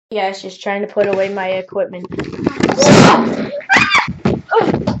Yeah, it's just trying to put away my equipment.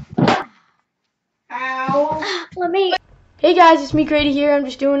 Ow. Hey guys, it's me, Grady here. I'm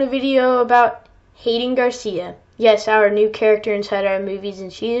just doing a video about Hadyn Garcia. Yes, our new character inside our movies,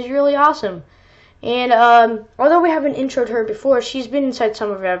 and she is really awesome. And although we haven't introed her before, she's been inside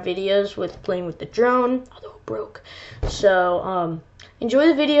some of our videos with playing with the drone, although it broke. So enjoy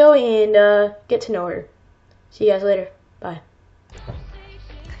the video and get to know her. See you guys later. Bye.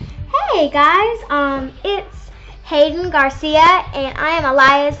 Hey guys, it's Hadyn Garcia, and I am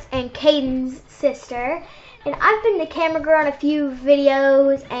Elias and Caden's sister. And I've been the camera girl in a few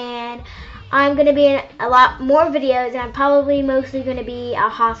videos, and I'm going to be in a lot more videos, and I'm probably mostly going to be a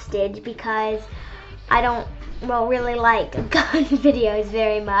hostage because I don't really like gun videos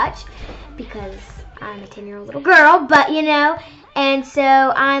very much because I'm a 10-year-old little girl, but you know, and so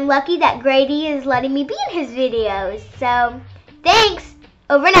I'm lucky that Grady is letting me be in his videos. So thanks,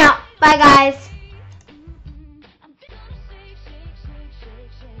 over and out, bye guys.